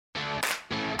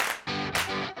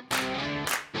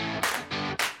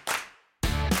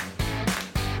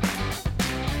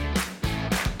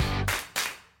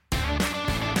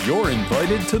You're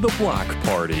invited to the block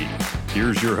party.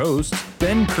 Here's your hosts,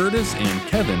 Ben Curtis and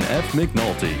Kevin F.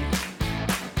 McNulty.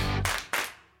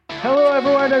 Hello,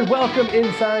 everyone, and welcome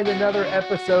inside another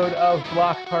episode of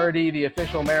Block Party, the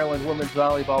official Maryland women's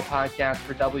volleyball podcast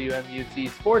for WMUC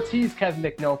Sports. He's Kevin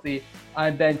McNulty.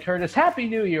 I'm Ben Curtis. Happy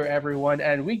New Year, everyone.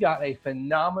 And we got a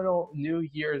phenomenal New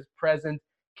Year's present,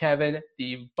 Kevin.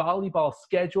 The volleyball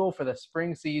schedule for the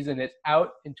spring season is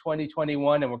out in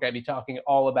 2021, and we're going to be talking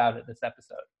all about it this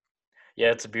episode. Yeah,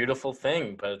 it's a beautiful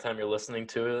thing. By the time you're listening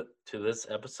to this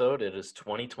episode, it is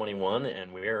 2021,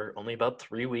 and we're only about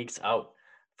 3 weeks out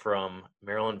from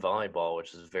Maryland volleyball,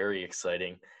 which is very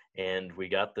exciting. And we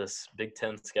got this Big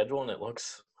Ten schedule, and it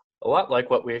looks a lot like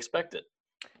what we expected.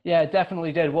 Yeah, it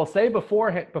definitely did. We'll say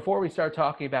before we start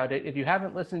talking about it, if you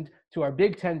haven't listened to our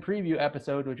Big Ten preview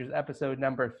episode, which is episode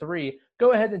number 3,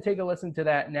 go ahead and take a listen to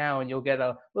that now, and you'll get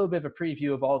a little bit of a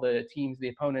preview of all the teams, the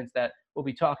opponents that we'll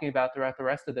be talking about throughout the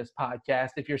rest of this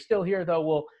podcast. If you're still here, though,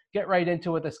 we'll get right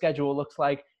into what the schedule looks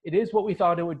like. It is what we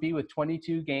thought it would be with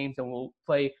 22 games, and we'll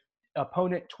play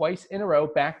opponent twice in a row,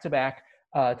 back-to-back,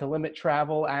 to limit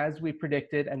travel as we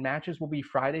predicted, and matches will be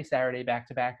Friday, Saturday,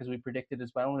 back-to-back as we predicted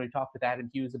as well. And we talked with Adam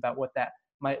Hughes about what that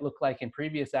might look like in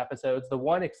previous episodes. The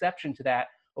one exception to that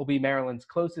will be Maryland's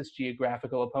closest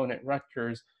geographical opponent,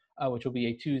 Rutgers, which will be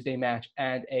a Tuesday match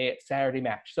and a Saturday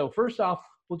match. So first off,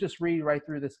 we'll just read right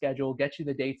through the schedule, get you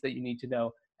the dates that you need to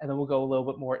know, and then we'll go a little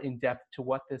bit more in depth to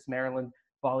what this Maryland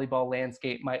volleyball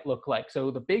landscape might look like.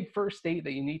 So the big first date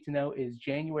that you need to know is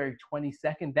January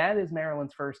 22nd. That is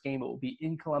Maryland's first game. It will be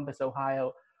in Columbus,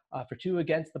 Ohio, for 2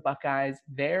 against the Buckeyes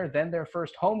there. Then their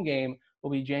first home game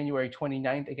will be January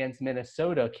 29th against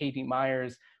Minnesota. Katie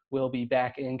Myers will be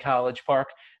back in College Park.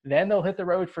 Then they'll hit the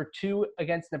road for 2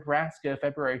 against Nebraska,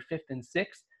 February 5th and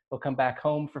 6th. They'll come back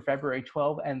home for February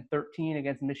 12th and 13th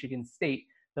against Michigan State.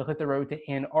 They'll hit the road to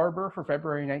Ann Arbor for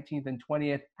February 19th and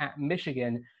 20th at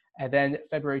Michigan. And then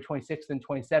February 26th and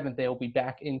 27th, they will be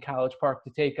back in College Park to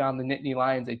take on the Nittany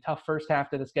Lions. A tough first half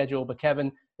to the schedule, but Kevin,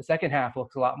 the second half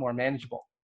looks a lot more manageable.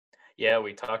 Yeah,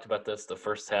 we talked about this the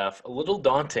first half. A little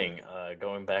daunting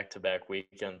going back-to-back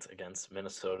weekends against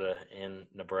Minnesota and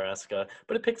Nebraska.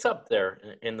 But it picks up there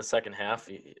in the second half.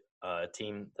 A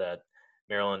team that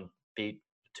Maryland beat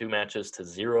 2 matches to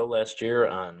 0 last year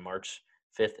on March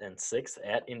 5th and 6th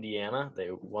at Indiana. They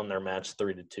won their match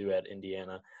 3-2 at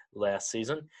Indiana last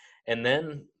season. And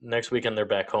then next weekend, they're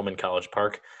back home in College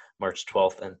Park, March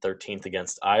 12th and 13th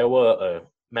against Iowa, a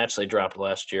match they dropped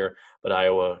last year, but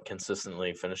Iowa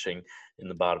consistently finishing in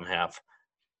the bottom half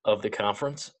of the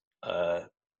conference.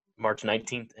 March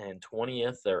 19th and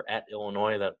 20th, they're at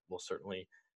Illinois. That will certainly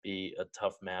be a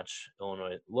tough match.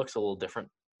 Illinois looks a little different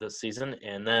this season.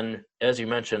 And then, as you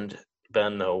mentioned,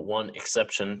 Ben, the one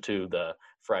exception to the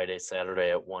Friday,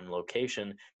 Saturday at one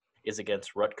location is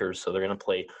against Rutgers. So they're going to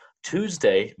play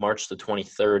Tuesday, March the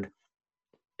 23rd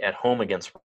at home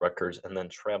against Rutgers, and then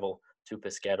travel to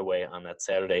Piscataway on that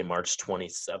Saturday, March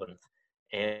 27th.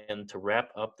 And to wrap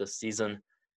up the season,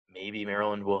 maybe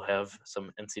Maryland will have some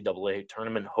NCAA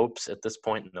tournament hopes at this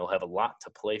point, and they'll have a lot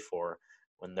to play for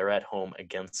when they're at home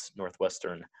against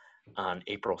Northwestern on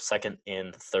April 2nd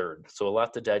and 3rd. So a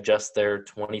lot to digest there,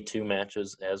 22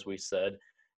 matches, as we said,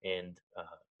 and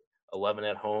 11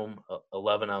 at home,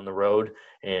 11 on the road,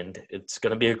 and it's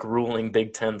going to be a grueling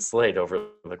Big Ten slate over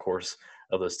the course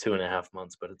of those 2.5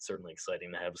 months, but it's certainly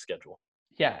exciting to have a schedule.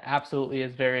 Yeah, absolutely.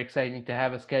 It's very exciting to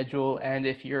have a schedule. And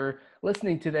if you're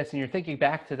listening to this and you're thinking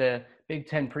back to the Big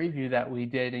Ten preview that we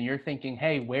did, and you're thinking,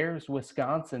 hey, where's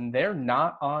Wisconsin? They're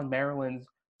not on Maryland's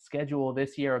schedule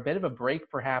this year. A bit of a break,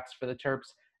 perhaps, for the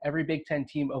Terps. Every Big Ten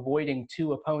team avoiding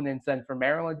 2 opponents. And for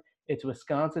Maryland, it's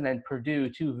Wisconsin and Purdue,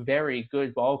 2 very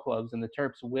good ball clubs. And the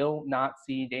Terps will not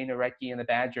see Dana Rettke and the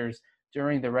Badgers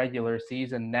during the regular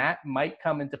season. That might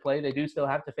come into play. They do still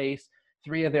have to face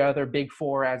 3 of the other Big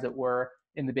 4, as it were,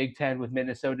 in the Big Ten with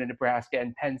Minnesota, Nebraska,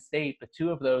 and Penn State, but 2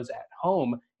 of those at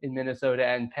home in Minnesota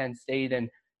and Penn State. And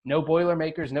no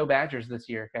Boilermakers, no Badgers this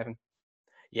year, Kevin.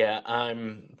 Yeah,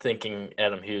 I'm thinking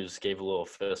Adam Hughes gave a little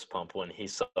fist pump when he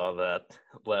saw that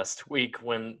last week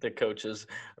when the coaches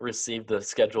received the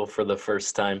schedule for the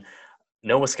first time.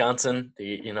 No Wisconsin,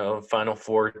 the Final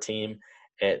Four team.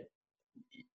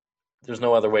 There's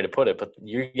no other way to put it, but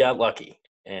you got lucky.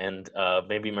 And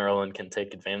maybe Maryland can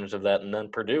take advantage of that. And then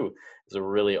Purdue is a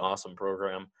really awesome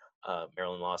program.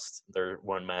 Maryland lost their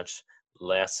one match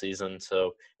last season,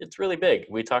 so it's really big.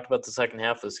 We talked about the second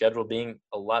half of the schedule being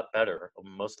a lot better.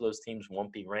 Most of those teams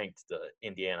won't be ranked,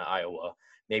 Indiana, Iowa,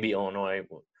 maybe Illinois.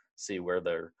 We'll see where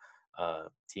their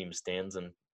team stands in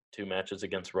 2 matches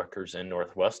against Rutgers and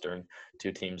Northwestern,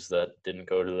 2 teams that didn't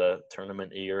go to the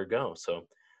tournament a year ago. So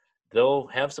they'll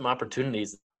have some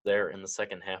opportunities there in the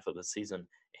second half of the season,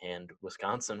 and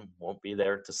Wisconsin won't be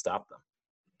there to stop them.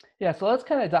 Yeah, so let's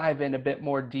kind of dive in a bit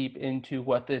more deep into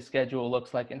what this schedule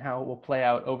looks like and how it will play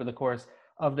out over the course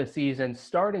of the season,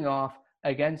 starting off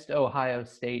against Ohio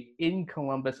State in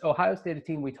Columbus. Ohio State, a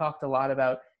team we talked a lot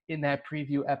about in that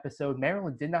preview episode.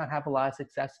 Maryland did not have a lot of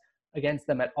success against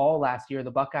them at all last year. The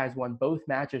Buckeyes won both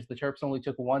matches. The Terps only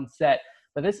took one set.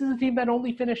 But this is a team that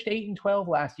only finished 8-12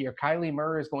 last year. Kylie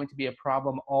Murr is going to be a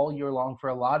problem all year long for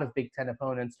a lot of Big Ten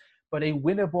opponents, but a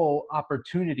winnable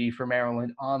opportunity for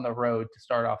Maryland on the road to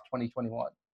start off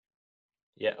 2021.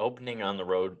 Yeah, opening on the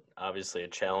road, obviously a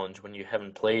challenge when you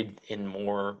haven't played in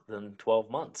more than 12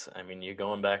 months. I mean, you're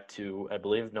going back to, I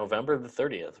believe, November the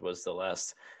 30th was the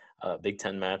last Big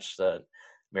Ten match that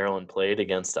Maryland played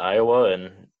against Iowa, and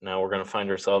now we're going to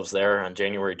find ourselves there on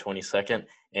January 22nd,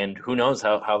 and who knows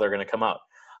how they're going to come out.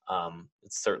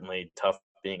 It's certainly tough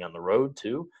being on the road,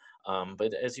 too.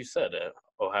 But as you said,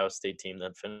 Ohio State team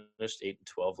that finished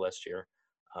 8-12 last year,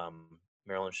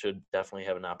 Maryland should definitely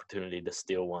have an opportunity to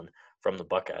steal one from the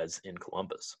Buckeyes in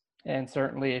Columbus. And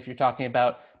certainly if you're talking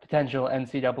about potential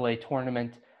NCAA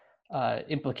tournament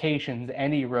implications,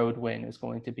 any road win is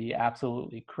going to be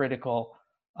absolutely critical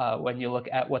when you look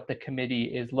at what the committee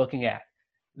is looking at.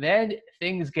 Then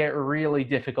things get really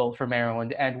difficult for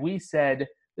Maryland. And we said,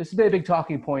 this has been a big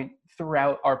talking point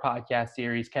throughout our podcast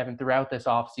series, Kevin, throughout this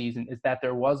offseason, is that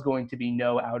there was going to be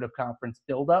no out-of-conference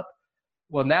buildup.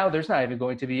 Well, now there's not even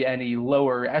going to be any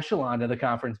lower echelon of the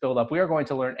conference buildup. We are going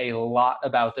to learn a lot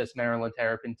about this Maryland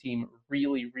Terrapin team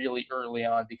really, really early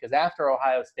on, because after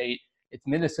Ohio State, it's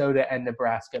Minnesota and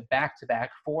Nebraska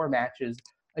back-to-back, 4 matches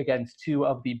against 2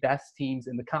 of the best teams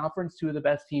in the conference, 2 of the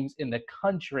best teams in the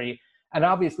country. And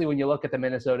obviously, when you look at the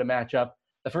Minnesota matchup,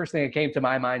 the first thing that came to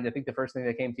my mind, I think the first thing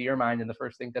that came to your mind, and the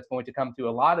first thing that's going to come to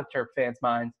a lot of Terp fans'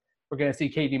 minds, we're going to see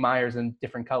Katie Myers in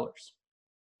different colors.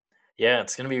 Yeah,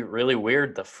 it's going to be really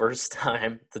weird the first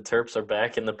time the Terps are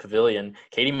back in the pavilion.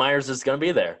 Katie Myers is going to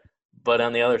be there, but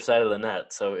on the other side of the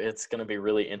net. So it's going to be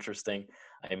really interesting.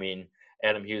 I mean,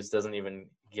 Adam Hughes doesn't even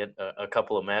get a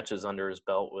couple of matches under his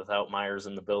belt without Myers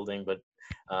in the building, but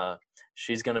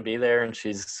she's going to be there, and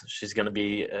she's going to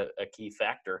be a key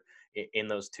factor in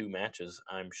those 2 matches,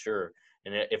 I'm sure.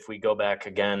 And if we go back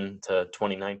again to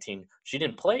 2019, she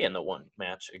didn't play in the one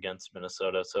match against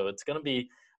Minnesota, so it's going to be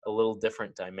a little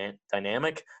different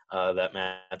dynamic. That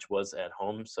match was at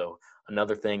home, so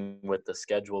another thing with the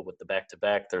schedule with the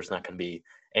back-to-back, there's not going to be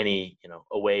any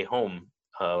away home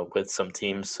with some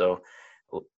teams. So,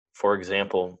 for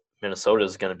example, Minnesota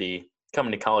is going to be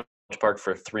coming to College Park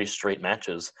for 3 straight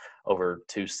matches over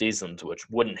 2 seasons, which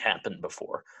wouldn't happen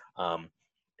before.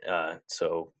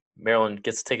 So Maryland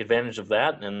gets to take advantage of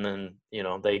that, and then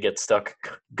they get stuck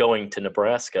going to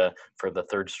Nebraska for the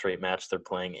 3rd straight match they're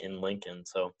playing in Lincoln.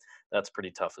 So that's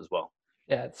pretty tough as well.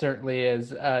 Yeah, it certainly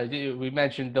is. We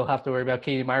mentioned they'll have to worry about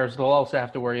Katie Myers. They'll also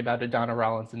have to worry about Adana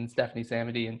Rollins and Stephanie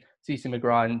Samity and Cece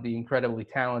McGraw and the incredibly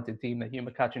talented team that Hugh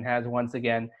McCutcheon has once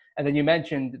again. And then you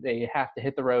mentioned they have to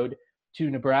hit the road to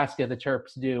Nebraska. The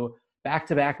Terps do.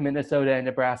 Back-to-back Minnesota and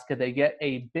Nebraska. They get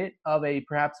a bit of a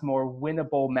perhaps more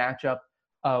winnable matchup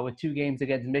with 2 games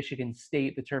against Michigan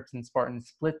State. The Terps and Spartans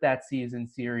split that season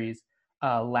series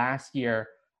last year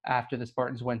after the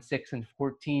Spartans went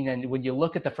 6-14. And when you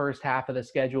look at the first half of the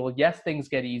schedule, yes, things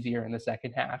get easier in the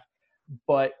second half,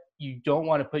 but you don't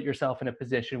want to put yourself in a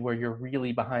position where you're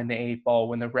really behind the 8 ball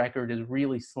when the record is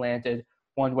really slanted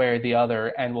one way or the other.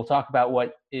 And we'll talk about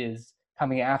what is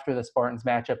coming after the Spartans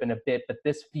matchup in a bit, but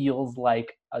this feels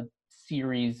like a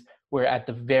series where at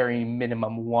the very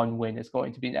minimum 1 win is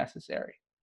going to be necessary.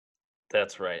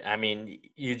 That's right. I mean,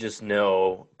 you just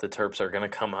know the Terps are going to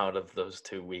come out of those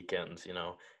 2 weekends,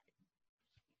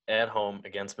 at home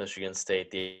against Michigan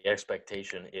State. The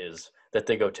expectation is that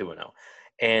they go 2-0.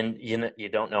 And you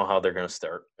don't know how they're going to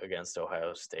start against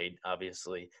Ohio State.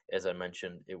 Obviously, as I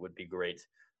mentioned, it would be great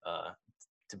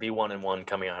to be 1-1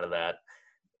 coming out of that.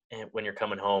 And when you're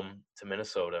coming home to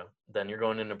Minnesota, then you're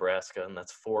going to Nebraska, and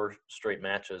that's 4 straight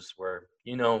matches where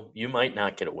you might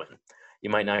not get a win. You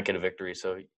might not get a victory.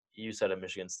 So you said at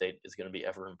Michigan State is going to be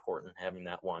ever important having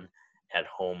that one at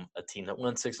home. A team that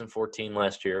went 6-14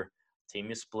 last year, a team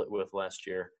you split with last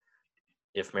year.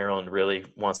 If Maryland really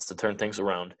wants to turn things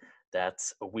around,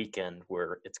 that's a weekend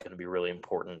where it's going to be really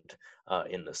important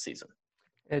in this season.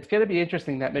 It's going to be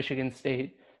interesting, that Michigan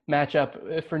State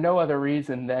matchup, for no other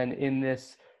reason than in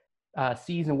this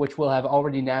season, which we'll have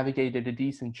already navigated a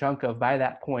decent chunk of by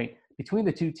that point. Between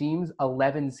the 2 teams,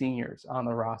 11 seniors on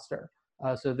the roster.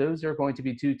 So those are going to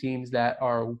be 2 teams that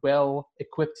are well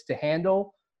equipped to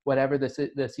handle whatever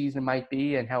the season might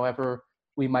be, and however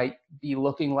we might be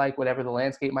looking like, whatever the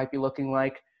landscape might be looking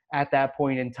like at that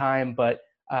point in time. But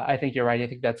I think you're right. I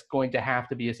think that's going to have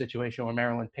to be a situation where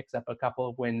Maryland picks up a couple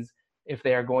of wins if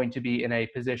they are going to be in a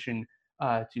position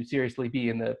to seriously be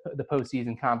in the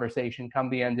postseason conversation come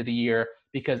the end of the year.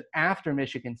 Because after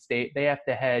Michigan State, they have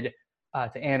to head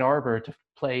to Ann Arbor to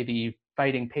play the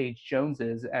Fighting Paige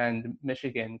Joneses, and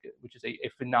Michigan, which is a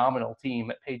phenomenal team.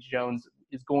 Paige Jones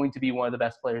is going to be one of the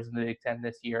best players in the Big Ten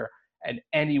this year, and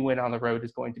any win on the road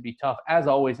is going to be tough, as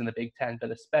always in the Big Ten,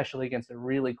 but especially against a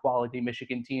really quality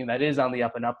Michigan team that is on the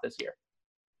up and up this year.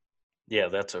 Yeah,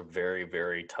 that's a very,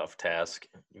 very tough task.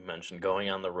 You mentioned going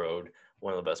on the road,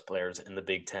 one of the best players in the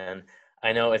Big Ten.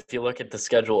 I know if you look at the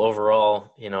schedule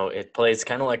overall, it plays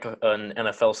kind of like an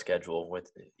NFL schedule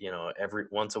with, every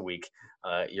once a week,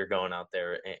 you're going out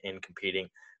there and competing.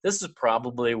 This is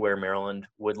probably where Maryland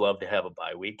would love to have a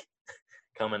bye week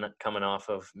coming off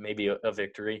of maybe a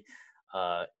victory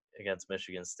against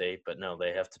Michigan State. But no,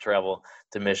 they have to travel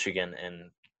to Michigan, and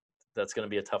that's going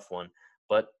to be a tough one.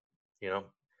 But,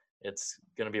 it's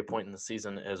going to be a point in the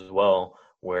season as well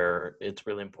where it's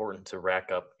really important to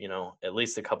rack up, at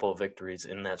least a couple of victories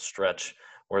in that stretch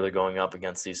where they're going up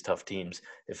against these tough teams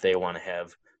if they want to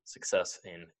have success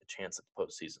and a chance at the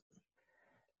postseason.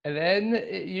 And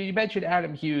then you mentioned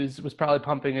Adam Hughes was probably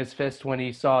pumping his fist when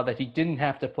he saw that he didn't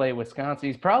have to play Wisconsin.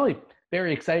 He's probably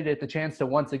very excited at the chance to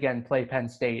once again play Penn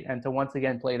State and to once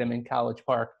again play them in College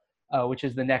Park, which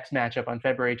is the next matchup on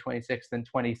February 26th and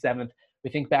 27th. We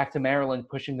think back to Maryland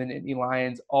pushing the Nittany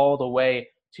Lions all the way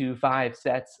to 5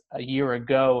 sets a year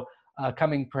ago,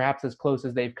 coming perhaps as close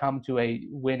as they've come to a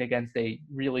win against a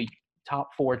really top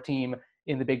 4 team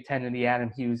in the Big Ten in the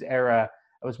Adam Hughes era.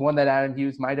 It was one that Adam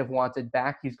Hughes might have wanted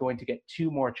back. He's going to get 2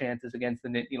 more chances against the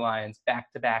Nittany Lions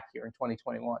back-to-back here in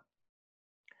 2021.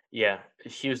 Yeah,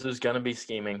 Hughes is going to be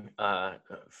scheming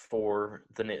for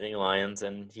the Nittany Lions,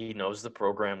 and he knows the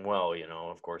program well.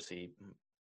 Of course, he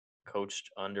coached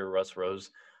under Russ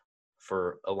Rose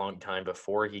for a long time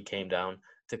before he came down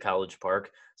to College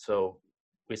Park. So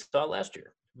we saw last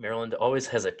year, Maryland always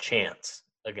has a chance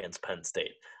against Penn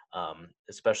State,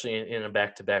 especially in a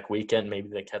back-to-back weekend. Maybe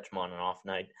they catch them on an off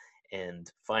night,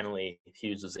 and finally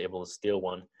Hughes is able to steal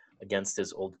one against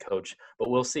his old coach. But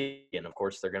we'll see. And, of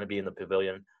course, they're going to be in the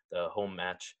Pavilion. The home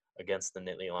match against the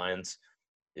Nittany Lions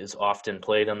is often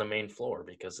played on the main floor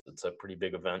because it's a pretty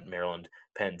big event. Maryland,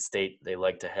 Penn State, they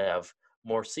like to have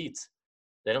more seats.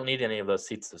 They don't need any of those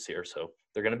seats this year, so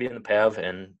they're going to be in the Pav,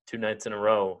 and 2 nights in a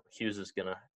row, Hughes is going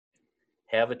to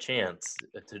have a chance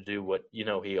to do what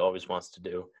he always wants to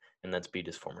do, and that's beat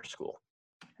his former school.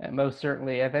 And most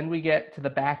certainly. And then we get to the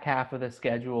back half of the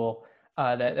schedule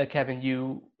that Kevin,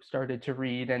 you started to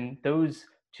read, and those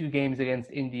 2 games against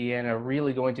Indiana are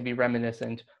really going to be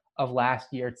reminiscent of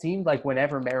last year. It seemed like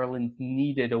whenever Maryland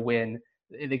needed a win,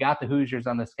 they got the Hoosiers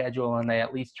on the schedule, and they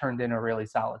at least turned in a really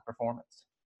solid performance.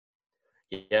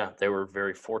 Yeah, they were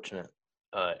very fortunate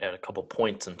at a couple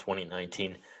points in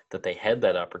 2019 that they had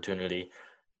that opportunity.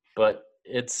 But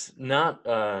it's not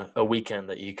a weekend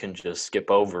that you can just skip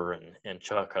over and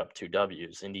chalk up 2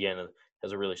 W's. Indiana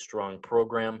has a really strong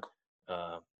program.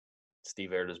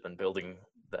 Steve Aird has been building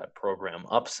that program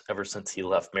up ever since he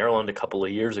left Maryland a couple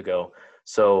of years ago.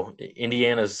 So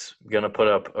Indiana's going to put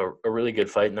up a really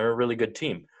good fight, and they're a really good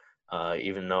team,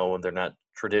 even though they're not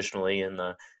traditionally in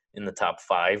the top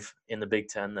 5 in the Big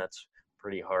Ten. That's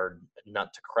pretty hard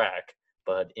not to crack.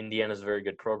 But Indiana's a very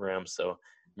good program, so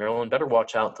Maryland better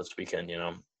watch out this weekend.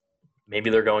 Maybe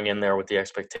they're going in there with the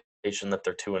expectation that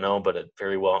they're 2-0, but it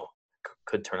very well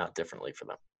could turn out differently for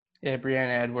them. Yeah,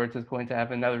 Brianna Edwards is going to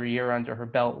have another year under her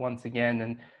belt once again.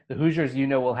 And the Hoosiers,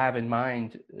 will have in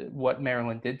mind what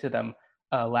Maryland did to them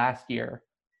last year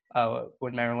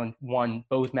when Maryland won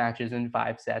both matches in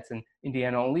 5 sets. And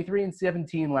Indiana only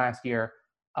 3-17 last year.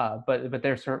 But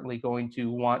they're certainly going to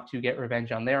want to get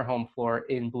revenge on their home floor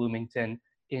in Bloomington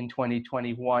in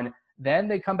 2021. Then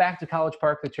they come back to College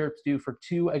Park, the Terps do, for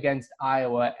 2 against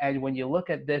Iowa. And when you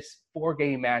look at this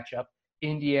 4-game matchup,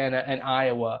 Indiana and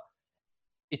Iowa,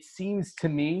 it seems to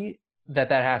me that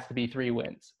has to be 3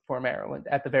 wins for Maryland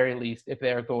at the very least if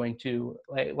they're going to,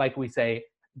 like we say,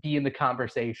 be in the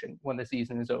conversation when the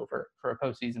season is over for a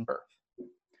postseason berth.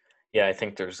 Yeah, I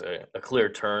think there's a clear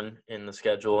turn in the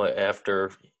schedule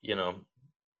after,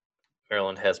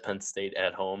 Maryland has Penn State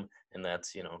at home, and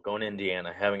that's, going to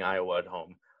Indiana, having Iowa at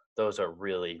home. Those are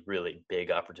really, really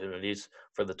big opportunities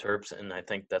for the Terps, and I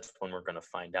think that's when we're going to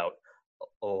find out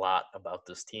a lot about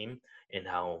this team and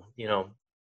how,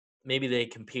 maybe they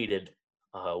competed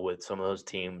with some of those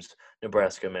teams,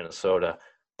 Nebraska, Minnesota,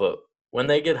 but when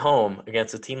they get home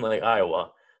against a team like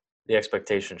Iowa, the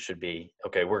expectation should be,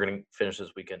 okay, we're going to finish this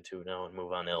weekend 2-0 and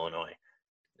move on to Illinois.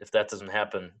 If that doesn't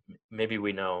happen, maybe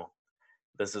we know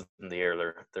this isn't the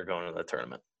year they're going to the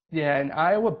tournament. Yeah, and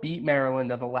Iowa beat Maryland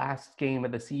in the last game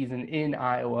of the season in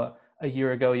Iowa a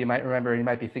year ago. You might remember, you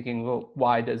might be thinking, well,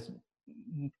 why does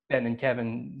Ben and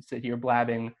Kevin sit here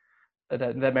blabbing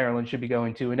that Maryland should be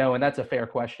going 2-0? And that's a fair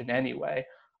question anyway.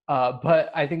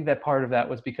 But I think that part of that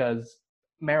was because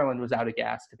Maryland was out of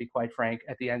gas, to be quite frank,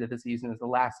 at the end of the season. It was the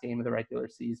last game of the regular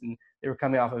season. They were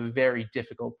coming off a very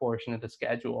difficult portion of the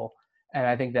schedule. And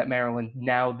I think that Maryland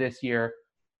now this year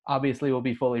obviously will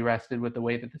be fully rested with the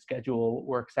way that the schedule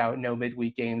works out. No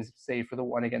midweek games, save for the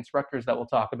one against Rutgers that we'll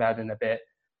talk about in a bit.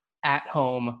 At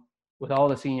home, with all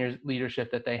the senior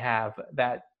leadership that they have,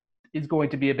 that is going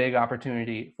to be a big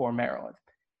opportunity for Maryland.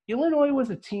 Illinois was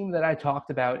a team that I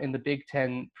talked about in the Big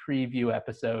Ten preview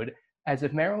episode, as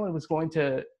if Maryland was going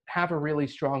to have a really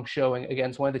strong showing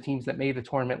against one of the teams that made the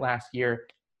tournament last year.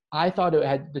 I thought it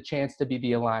had the chance to be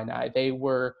the Illini. They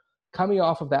were coming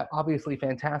off of that obviously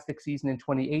fantastic season in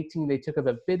 2018. They took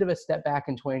a bit of a step back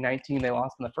in 2019. They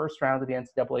lost in the first round of the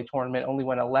NCAA tournament, only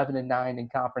went 11-9 in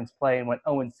conference play, and went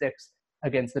 0-6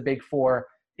 against the Big Four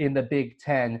in the Big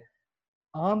Ten.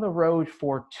 On the road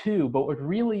for 2, but what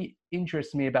really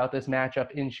interests me about this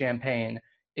matchup in Champaign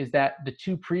is that the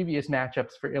 2 previous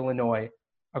matchups for Illinois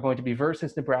are going to be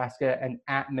versus Nebraska and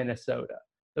at Minnesota.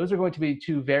 Those are going to be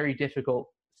 2 very difficult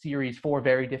series, 4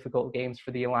 very difficult games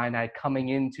for the Illini coming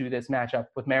into this matchup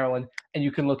with Maryland. And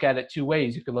you can look at it 2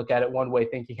 ways. You can look at it one way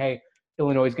thinking, hey,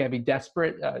 Illinois is going to be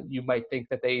desperate. You might think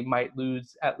that they might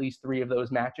lose at least 3 of those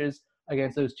matches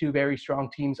against those 2 very strong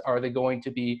teams. Are they going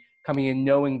to be coming in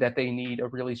knowing that they need a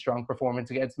really strong performance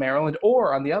against Maryland?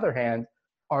 Or on the other hand,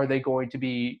 are they going to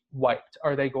be wiped?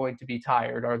 Are they going to be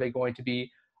tired? Are they going to be,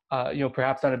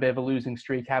 perhaps on a bit of a losing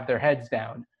streak, have their heads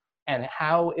down? And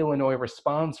how Illinois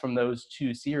responds from those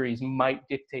 2 series might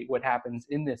dictate what happens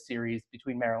in this series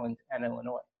between Maryland and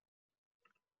Illinois.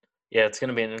 Yeah, it's going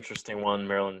to be an interesting one.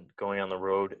 Maryland going on the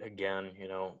road again.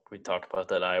 We talked about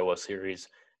that Iowa series.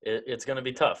 It's going to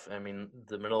be tough. I mean,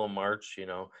 the middle of March,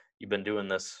 you've been doing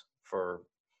this for,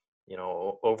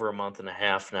 over a month and a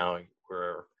half now,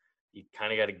 where you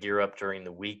kind of got to gear up during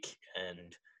the week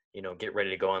and, get ready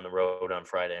to go on the road on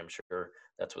Friday. I'm sure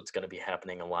that's what's going to be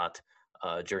happening a lot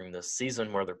during this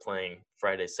season, where they're playing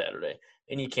Friday, Saturday.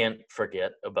 And you can't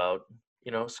forget about,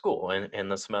 school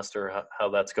and the semester, how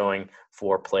that's going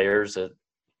for players.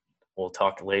 We'll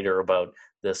talk later about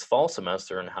this fall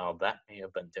semester and how that may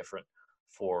have been different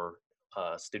for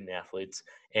student athletes.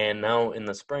 And now in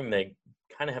the spring, they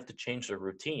kind of have to change their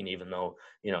routine, even though,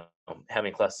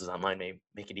 having classes online may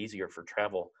make it easier for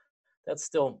travel. That's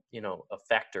still, a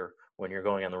factor when you're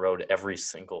going on the road every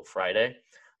single Friday.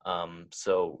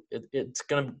 So it's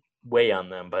going to weigh on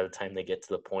them by the time they get to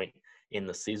the point in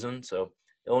the season. So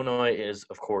Illinois is,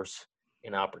 of course,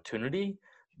 an opportunity,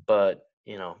 but,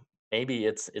 maybe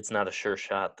it's not a sure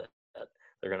shot that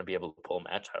they're going to be able to pull a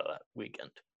match out of that weekend.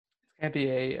 It's going to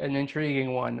be an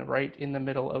intriguing one right in the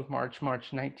middle of March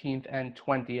 19th and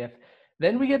 20th.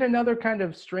 Then we get another kind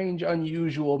of strange,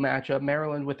 unusual matchup.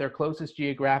 Maryland, with their closest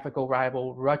geographical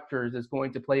rival, Rutgers, is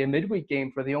going to play a midweek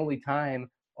game for the only time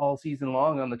all season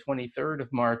long on the 23rd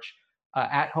of March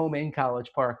at home in College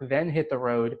Park, then hit the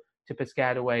road to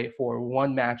Piscataway for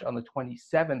one match on the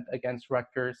 27th against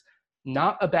Rutgers.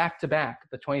 Not a back-to-back,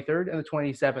 the 23rd and the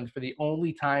 27th for the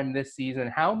only time this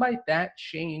season. How might that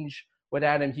change what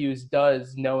Adam Hughes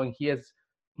does, knowing he has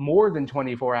more than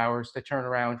 24 hours to turn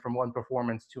around from one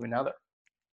performance to another?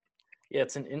 Yeah,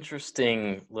 it's an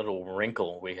interesting little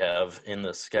wrinkle we have in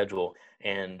the schedule.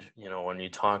 And, when you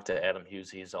talk to Adam Hughes,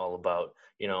 he's all about,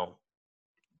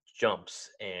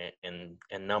 jumps and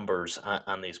numbers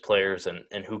on these players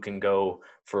and who can go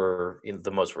for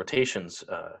the most rotations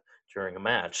during a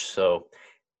match. So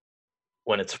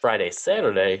when it's Friday,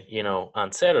 Saturday,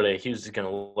 on Saturday, Hughes is going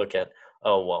to look at,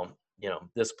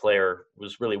 this player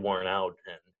was really worn out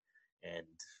and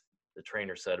the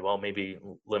trainer said, well, maybe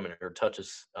limit her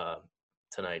touches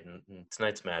tonight in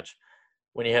tonight's match.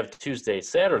 When you have Tuesday,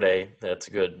 Saturday, that's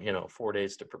good, 4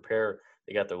 days to prepare.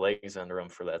 They got their legs under them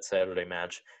for that Saturday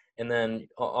match. And then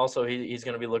also he's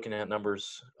going to be looking at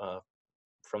numbers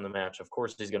from the match. Of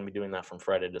course, he's going to be doing that from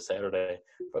Friday to Saturday.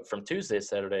 But from Tuesday to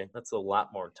Saturday, that's a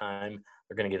lot more time.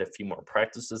 They're going to get a few more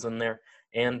practices in there.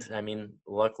 And,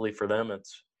 luckily for them,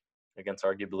 it's against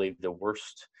arguably the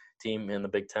worst team in the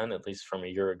Big Ten, at least from a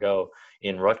year ago,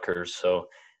 in Rutgers. So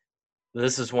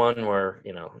this is one where,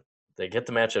 they get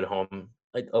the match at home,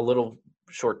 a little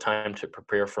short time to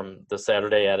prepare from the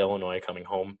Saturday at Illinois coming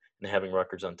home and having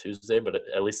Rutgers on Tuesday, but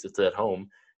at least it's at home.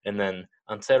 And then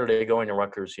on Saturday going to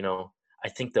Rutgers, I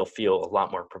think they'll feel a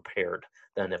lot more prepared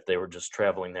than if they were just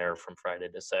traveling there from Friday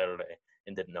to Saturday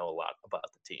and didn't know a lot about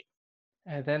the team.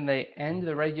 And then they end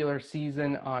the regular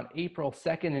season on April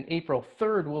 2nd, and April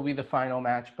 3rd will be the final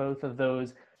match, both of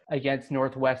those against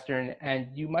Northwestern. And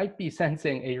you might be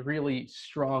sensing a really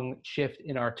strong shift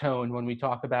in our tone when we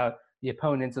talk about the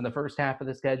opponents in the first half of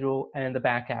the schedule and the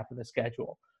back half of the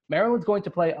schedule. Maryland's going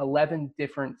to play 11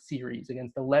 different series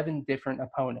against 11 different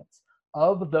opponents.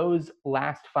 Of those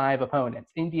last 5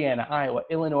 opponents, Indiana, Iowa,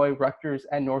 Illinois, Rutgers,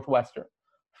 and Northwestern,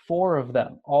 4 of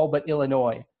them, all but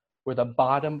Illinois, were the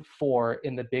bottom 4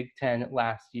 in the Big Ten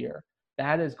last year.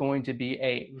 That is going to be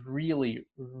a really,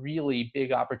 really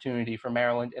big opportunity for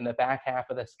Maryland in the back half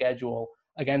of the schedule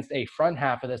against a front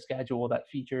half of the schedule that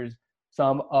features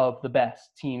some of the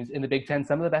best teams in the Big Ten,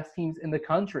 some of the best teams in the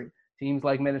country, teams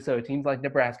like Minnesota, teams like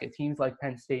Nebraska, teams like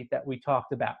Penn State that we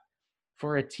talked about.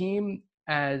 For a team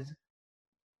as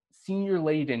senior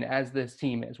laden as this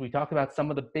team is, we talk about some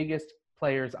of the biggest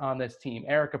players on this team: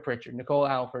 Erica Pritchard, Nicole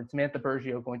Alford, Samantha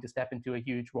Bergio going to step into a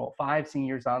huge role. 5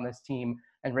 seniors on this team,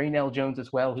 and Raynell Jones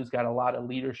as well, who's got a lot of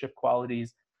leadership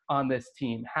qualities on this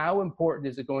team. How important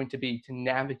is it going to be to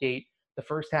navigate the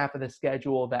first half of the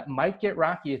schedule that might get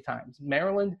rocky at times?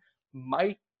 Maryland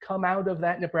might come out of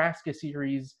that Nebraska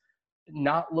series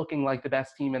not looking like the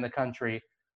best team in the country,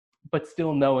 but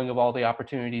still knowing of all the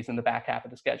opportunities in the back half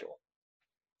of the schedule.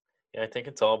 Yeah, I think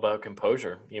it's all about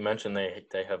composure. You mentioned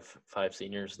they have 5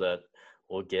 seniors that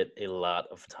will get a lot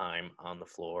of time on the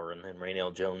floor, and then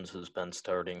Raynell Jones has been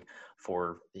starting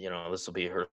for, this will be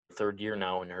her 3rd year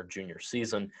now in her junior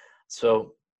season.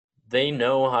 So they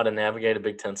know how to navigate a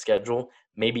Big Ten schedule,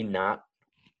 maybe not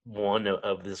one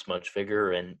of this much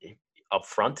vigor and up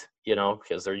front,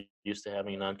 because they're used to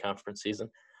having a non-conference season.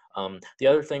 The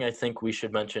other thing I think we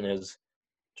should mention is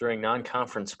during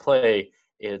non-conference play,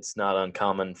 it's not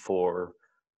uncommon for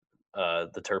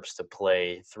the Terps to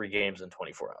play 3 games in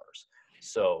 24 hours.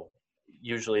 So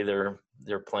usually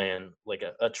they're playing like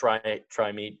a try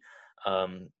meet,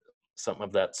 something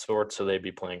of that sort. So they'd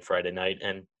be playing Friday night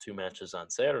and 2 matches on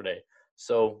Saturday.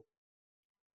 So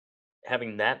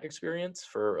having that experience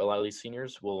for a lot of these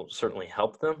seniors will certainly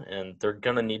help them, and they're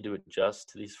going to need to adjust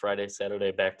to these Friday,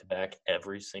 Saturday back-to-back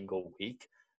every single week.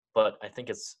 But I think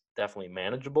it's definitely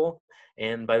manageable.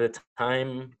 And by the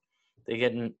time they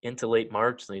get into late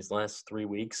March, in these last 3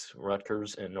 weeks,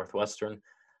 Rutgers and Northwestern,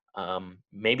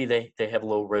 maybe they have a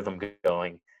little rhythm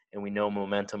going, and we know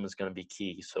momentum is going to be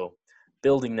key. So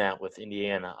building that with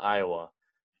Indiana, Iowa,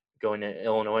 going to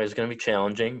Illinois is going to be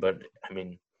challenging, but I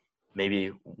mean,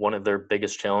 maybe one of their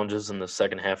biggest challenges in the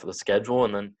second half of the schedule.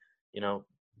 And then,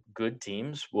 good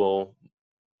teams will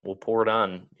pour it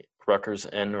on Rutgers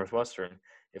and Northwestern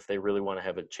if they really want to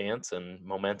have a chance, and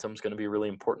momentum is going to be really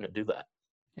important to do that.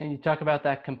 And you talk about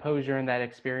that composure and that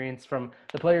experience from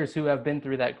the players who have been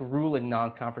through that grueling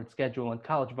non-conference schedule, and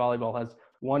college volleyball has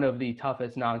one of the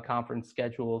toughest non-conference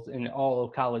schedules in all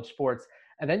of college sports.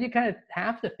 And then you kind of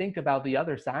have to think about the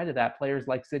other side of that. Players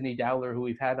like Sydney Dowler, who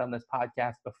we've had on this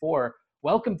podcast before.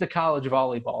 Welcome to college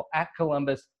volleyball at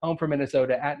Columbus, home for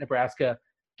Minnesota, at Nebraska.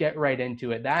 Get right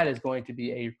into it. That is going to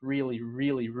be a really,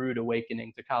 really rude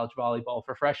awakening to college volleyball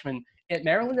for freshmen at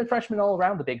Maryland and freshmen all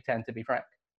around the Big Ten, to be frank.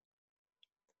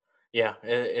 Yeah,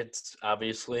 it's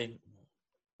obviously,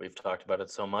 we've talked about it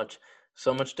so much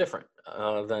different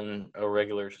than a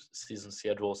regular season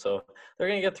schedule. So they're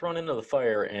going to get thrown into the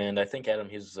fire, and I think Adam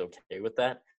Hughes is okay with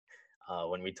that.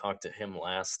 When we talked to him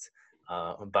last,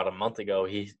 about a month ago,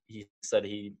 he said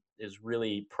he is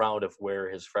really proud of where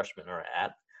his freshmen are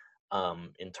at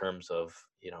in terms of,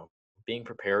 being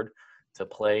prepared to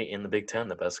play in the Big Ten,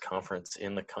 the best conference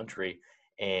in the country.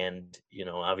 And,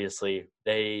 obviously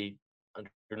they, under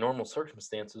normal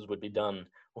circumstances, would be done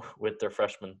with their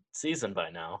freshman season by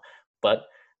now, but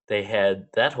they had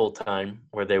that whole time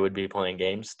where they would be playing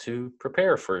games to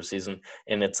prepare for a season,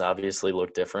 and it's obviously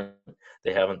looked different.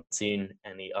 They haven't seen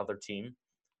any other team.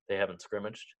 They haven't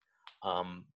scrimmaged,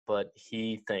 but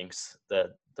he thinks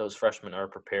that those freshmen are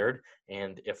prepared,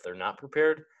 and if they're not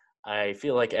prepared, I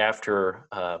feel like after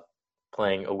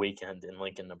playing a weekend in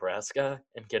Lincoln, Nebraska,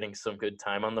 and getting some good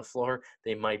time on the floor,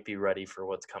 they might be ready for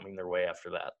what's coming their way after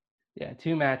that. Yeah,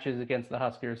 2 matches against the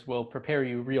Huskers will prepare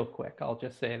you real quick. I'll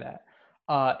just say that.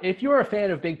 If you're a fan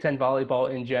of Big Ten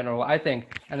volleyball in general, I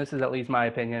think, and this is at least my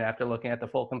opinion after looking at the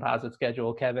full composite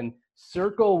schedule, Kevin,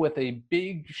 circle with a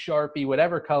big Sharpie,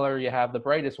 whatever color you have, the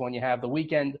brightest one you have, the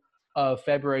weekend of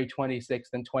February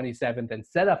 26th and 27th, and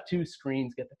set up 2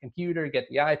 screens, get the computer, get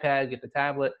the iPad, get the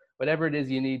tablet, whatever it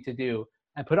is you need to do,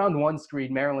 and put on one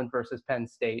screen Maryland versus Penn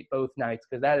State both nights,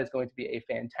 because that is going to be a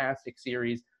fantastic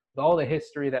series. with all the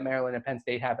history that Maryland and Penn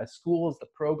State have as schools, the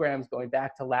programs going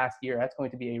back to last year, that's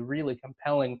going to be a really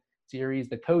compelling series.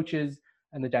 The coaches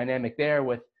and the dynamic there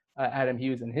with Adam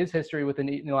Hughes and his history with the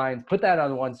Nittany Lions, put that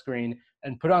on one screen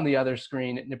and put on the other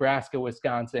screen Nebraska,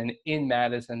 Wisconsin in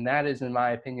Madison. That is, in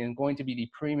my opinion, going to be the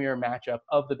premier matchup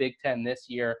of the Big Ten this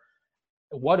year.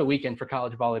 What a weekend for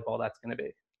college volleyball that's going to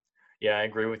be. Yeah, I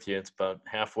agree with you. It's about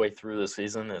halfway through the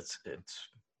season. It's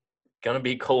going to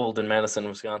be cold in Madison,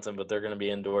 Wisconsin, but they're going to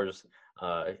be indoors.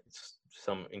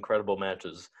 Some incredible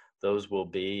matches those will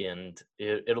be, and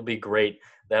it'll be great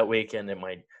that weekend. It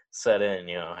might set in,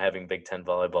 having Big Ten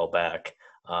volleyball back.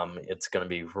 It's going to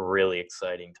be really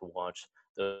exciting to watch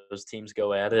those teams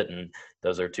go at it, and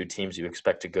those are two teams you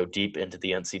expect to go deep into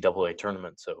the NCAA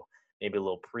tournament. So maybe a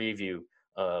little preview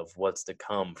of what's to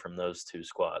come from those two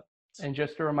squads. And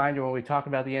just a reminder, when we talk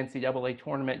about the NCAA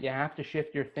tournament, you have to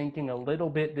shift your thinking a little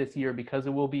bit this year because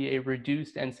it will be a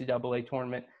reduced NCAA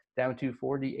tournament down to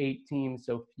 48 teams.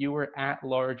 So fewer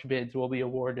at-large bids will be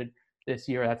awarded this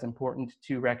year. That's important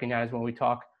to recognize when we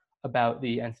talk about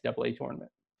the NCAA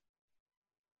tournament.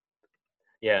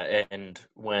 Yeah, and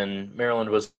when Maryland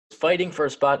was fighting for a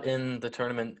spot in the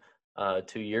tournament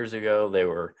 2 years ago, they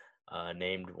were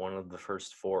named one of the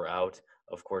first four out.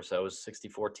 Of course, that was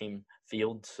 64-team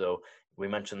field, so we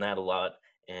mentioned that a lot,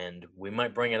 and we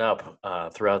might bring it up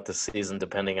throughout the season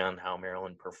depending on how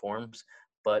Maryland performs.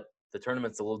 But the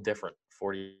tournament's a little different.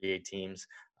 48 teams,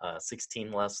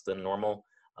 16 less than normal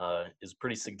is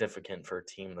pretty significant for a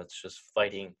team that's just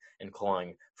fighting and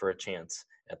clawing for a chance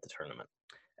at the tournament.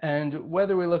 And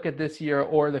whether we look at this year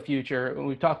or the future,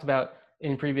 we've talked about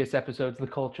in previous episodes the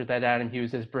culture that Adam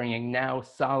Hughes is bringing, now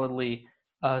solidly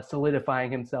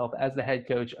solidifying himself as the head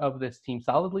coach of this team.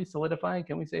 Solidly solidifying,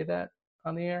 can we say that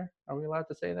on the air? Are we allowed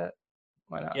to say that?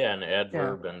 Why not? Yeah, an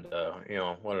adverb and,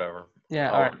 whatever.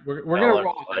 Yeah, all right. We're going to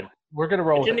roll with it. We're going to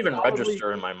roll with it. It didn't even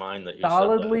register in my mind that you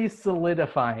solidly said that.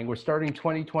 Solidifying. We're starting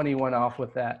 2021 off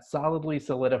with that. Solidly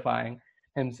solidifying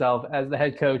himself as the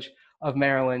head coach of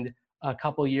Maryland a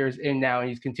couple years in now.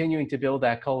 He's continuing to build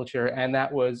that culture, and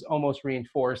that was almost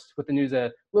reinforced with the news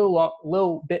a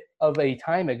little bit of a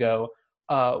time ago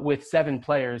with 7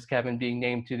 players, Kevin, being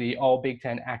named to the All Big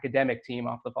Ten academic team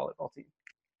off the volleyball team.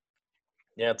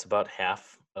 Yeah, it's about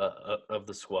half of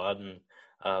the squad, and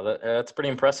that's pretty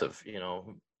impressive.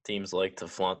 Teams like to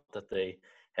flaunt that they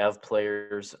have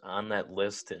players on that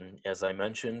list, and as I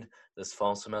mentioned, this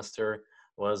fall semester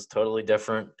was totally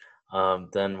different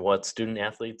than what student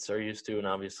athletes are used to, and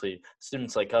obviously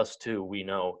students like us too. We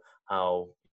know how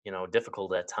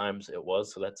difficult at times it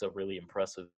was, so that's a really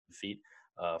impressive feat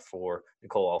for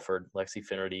Nicole Alford, Lexi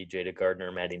Finnerty, Jada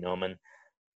Gardner, Maddie Noman,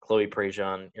 Chloe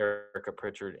Prejean, Erica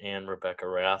Pritchard, and Rebecca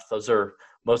Rath. Those are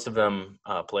most of them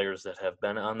players that have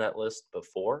been on that list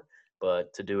before,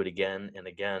 but to do it again and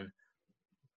again,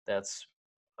 that's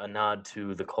a nod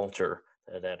to the culture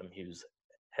that Adam Hughes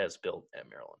has built at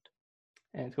Maryland.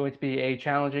 And it's going to be a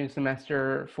challenging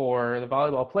semester for the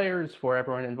volleyball players, for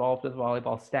everyone involved with the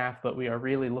volleyball staff, but we are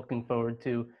really looking forward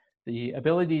to the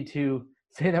ability to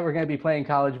say that we're going to be playing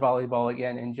college volleyball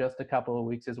again in just a couple of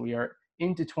weeks as we are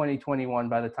into 2021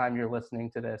 by the time you're listening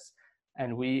to this.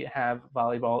 And we have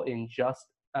volleyball in just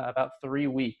about 3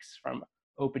 weeks from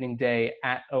opening day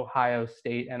at Ohio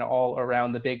State and all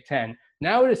around the Big Ten.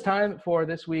 Now it is time for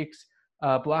this week's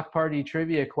Block Party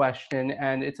trivia question,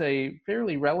 and it's a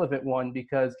fairly relevant one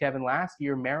because, Kevin, last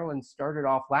year Maryland started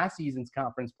off last season's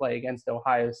conference play against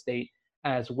Ohio State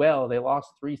as well. They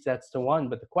lost 3-1,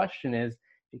 but the question is,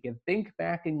 if you can think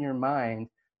back in your mind,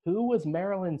 who was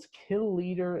Maryland's kill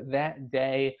leader that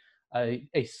day?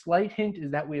 A slight hint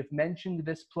is that we have mentioned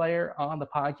this player on the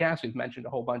podcast. We've mentioned a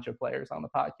whole bunch of players on the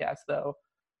podcast, though.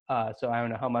 So I don't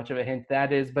know how much of a hint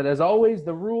that is. But as always,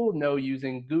 the rule, no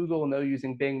using Google, no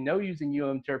using Bing, no using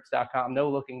umterps.com, no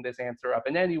looking this answer up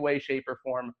in any way, shape, or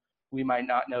form. We might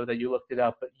not know that you looked it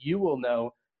up, but you will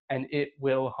know, and it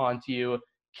will haunt you.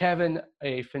 Kevin,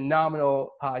 a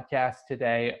phenomenal podcast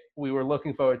today. We were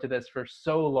looking forward to this for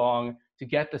so long, to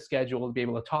get the schedule, to be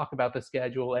able to talk about the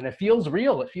schedule. And it feels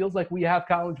real. It feels like we have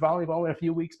college volleyball in a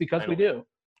few weeks because we do.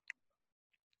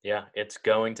 Yeah, it's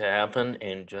going to happen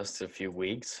in just a few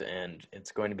weeks, and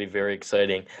it's going to be very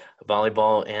exciting.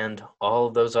 Volleyball and all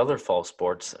of those other fall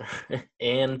sports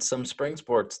and some spring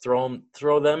sports,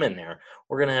 throw them in there.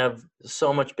 We're going to have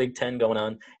so much Big Ten going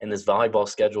on, and this volleyball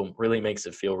schedule really makes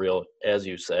it feel real. As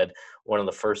you said, one of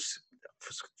the first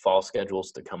fall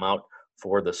schedules to come out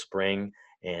for the spring,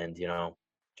 and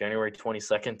January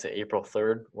 22nd to April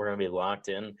 3rd, we're going to be locked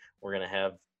in. We're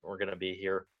going to be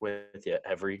here with you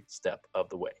every step of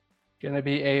the way. Going to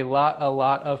be a lot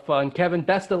of fun. Kevin,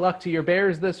 best of luck to your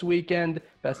Bears this weekend.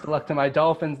 Best of luck to my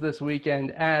Dolphins this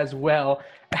weekend as well.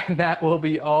 And that will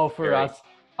be all for us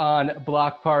on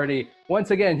Block Party. Once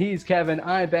again, he's Kevin.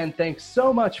 I'm Ben. Thanks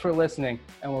so much for listening,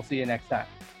 and we'll see you next time.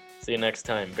 See you next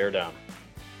time. Bear down.